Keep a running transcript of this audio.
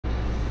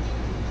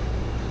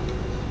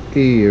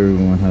Hey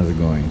everyone, how's it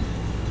going?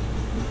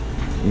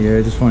 Yeah,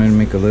 I just wanted to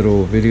make a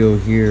little video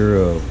here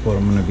of what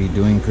I'm going to be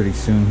doing pretty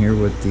soon here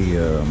with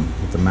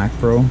the Mac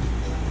Pro.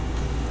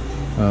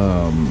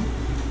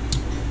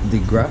 The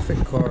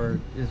graphic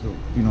card is,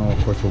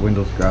 of course, a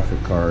Windows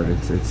graphic card.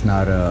 It's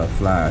not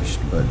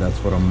flashed, but that's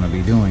what I'm going to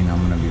be doing.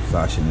 I'm going to be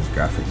flashing this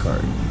graphic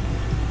card.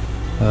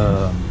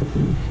 I'm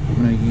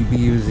going to be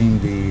using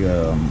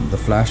the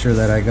flasher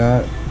that I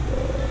got,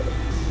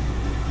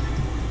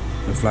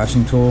 the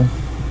flashing tool.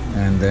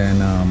 And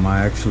then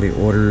I actually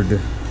ordered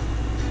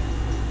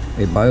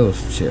a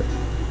BIOS chip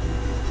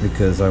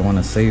because I want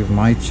to save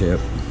my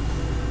chip.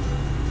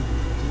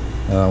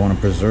 I want to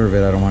preserve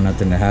it. I don't want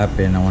nothing to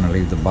happen. I want to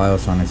leave the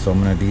BIOS on it, so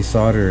I'm going to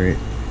desolder it.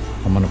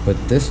 I'm going to put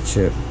this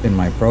chip in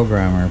my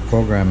programmer,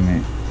 program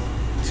it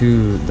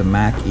to the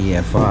Mac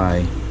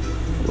EFI,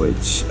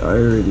 which I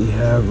already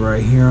have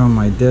right here on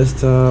my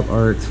desktop,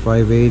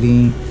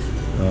 rx580.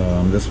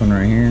 This one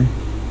right here,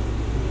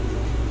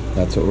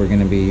 that's what we're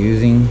going to be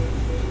using.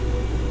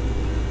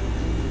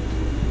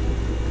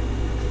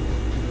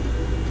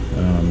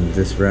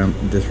 This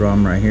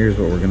ROM right here is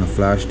what we're gonna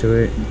flash to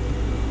it.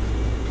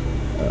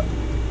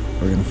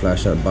 We're gonna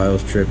flash that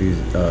BIOS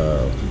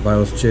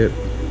chip,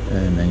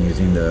 and then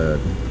using the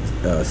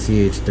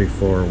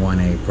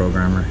CH341A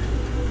programmer.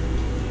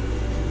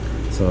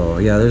 So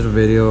yeah, there's a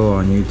video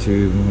on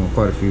YouTube, well,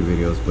 quite a few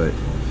videos, but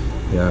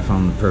yeah, I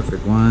found the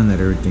perfect one that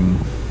everything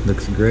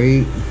looks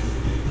great.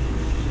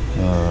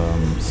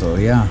 So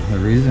yeah, the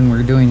reason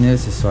we're doing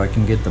this is so I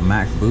can get the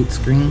Mac boot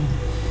screen.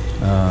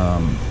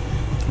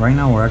 Right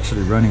now we're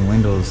actually running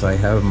Windows. I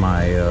have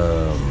my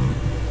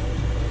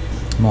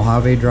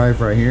Mojave drive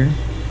right here,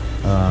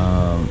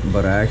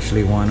 but I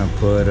actually want to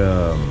put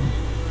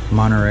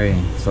Monterey.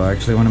 So I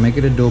actually want to make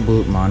it a dual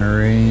boot,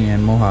 Monterey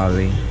and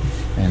Mojave,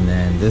 and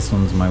then this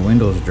one's my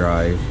Windows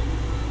drive.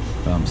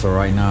 So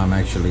right now I'm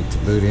actually, to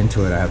boot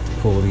into it, I have to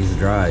pull these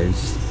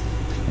drives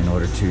in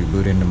order to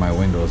boot into my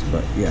Windows.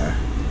 But yeah,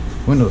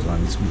 Windows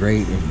runs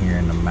great in here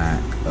in the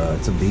Mac.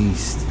 It's a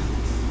beast.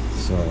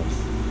 So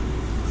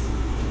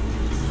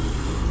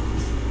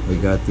we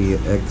got the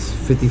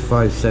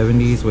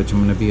X5570s, which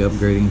I'm going to be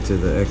upgrading to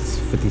the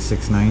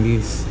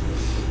X5690s,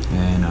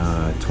 and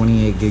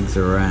 28 gigs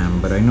of RAM.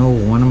 But I know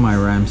one of my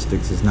RAM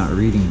sticks is not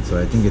reading, so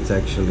I think it's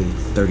actually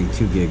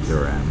 32 gigs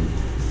of RAM.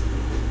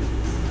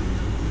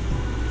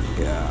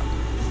 Yeah.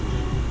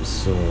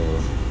 So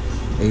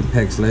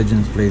Apex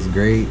Legends plays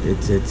great.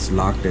 It's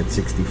locked at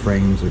 60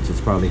 frames, which is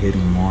probably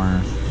hitting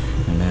more.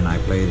 And then I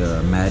play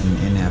the Madden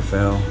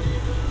NFL.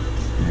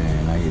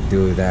 And I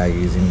do that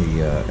using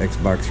the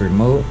Xbox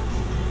remote,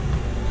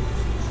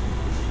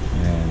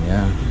 and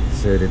yeah,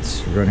 said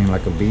it's running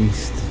like a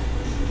beast.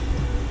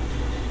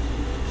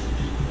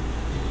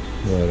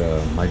 But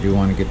I do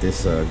want to get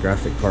this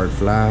graphic card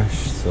flash,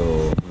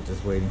 so I'm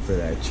just waiting for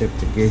that chip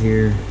to get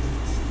here.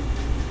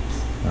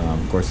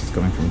 Of course, it's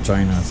coming from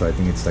China, so I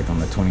think it's like on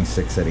the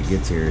 26th that it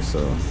gets here.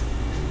 So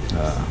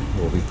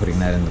we'll be putting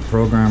that in the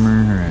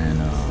programmer and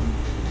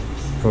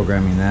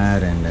programming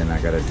that, and then I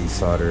gotta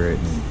desolder it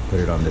and put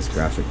it on this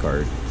graphic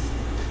card.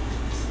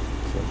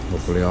 So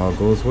hopefully all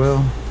goes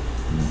well,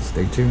 and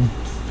stay tuned.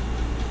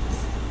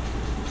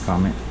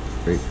 Comment,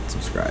 rate,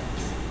 subscribe.